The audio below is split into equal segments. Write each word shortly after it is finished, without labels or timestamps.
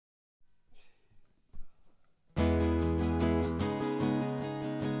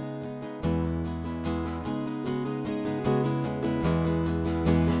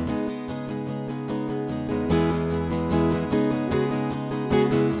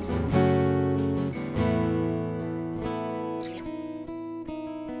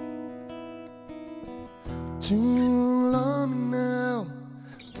too long now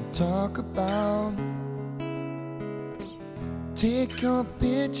to talk about. Take your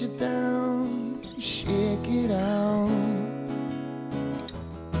picture down, shake it out.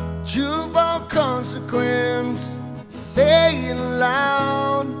 True for consequence, say it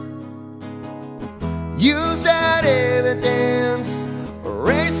loud. Use that evidence,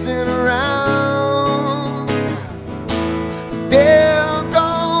 racing around. There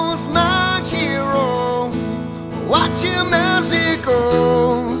goes my hero, watch him as he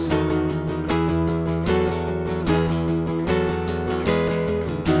goes.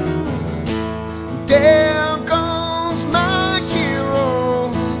 There goes my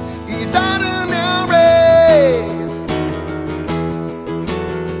hero, he's ordinary.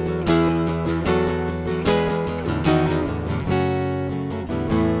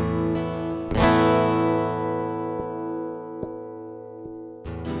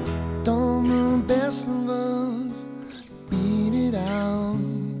 Don't the best of us beat it out,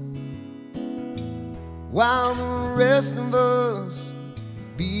 while the rest of us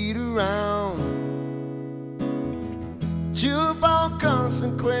beat around. True for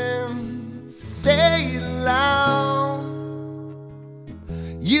consequence, say it loud.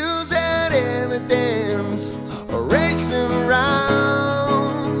 Use that evidence.